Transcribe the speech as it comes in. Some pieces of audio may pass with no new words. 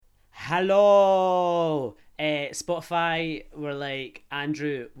Hello. Spotify were like,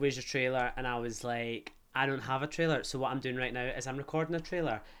 Andrew, where's your trailer? And I was like, I don't have a trailer. So what I'm doing right now is I'm recording a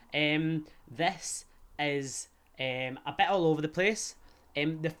trailer. This is a bit all over the place.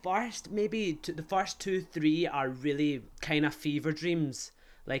 The first two, three are really kind of fever dreams.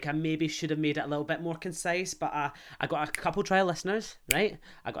 Like I maybe should have made it a little bit more concise, but I got a couple trial listeners, right?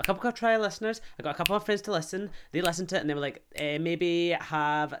 I got a couple of trial listeners. I got a couple of friends to listen. They listened to it and they were like, maybe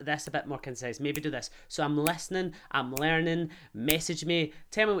have this a bit more concise. Maybe do this. So I'm listening. I'm learning. Message me.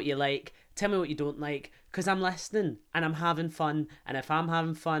 Tell me what you like. Tell me what you don't like. Because I'm listening and I'm having fun. And if I'm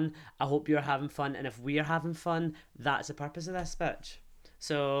having fun, I hope you're having fun. And if we're having fun, that's the purpose of this bitch.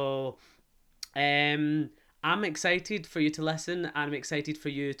 So um, I'm excited for you to listen, and I'm excited for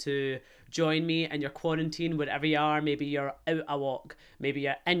you to join me in your quarantine wherever you are. Maybe you're out a walk, maybe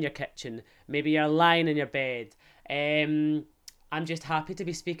you're in your kitchen, maybe you're lying in your bed. Um, I'm just happy to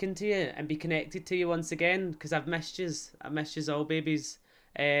be speaking to you and be connected to you once again because I've missed yous. I've missed yous all, babies.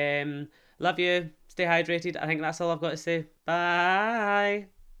 Love you. Stay hydrated. I think that's all I've got to say. Bye.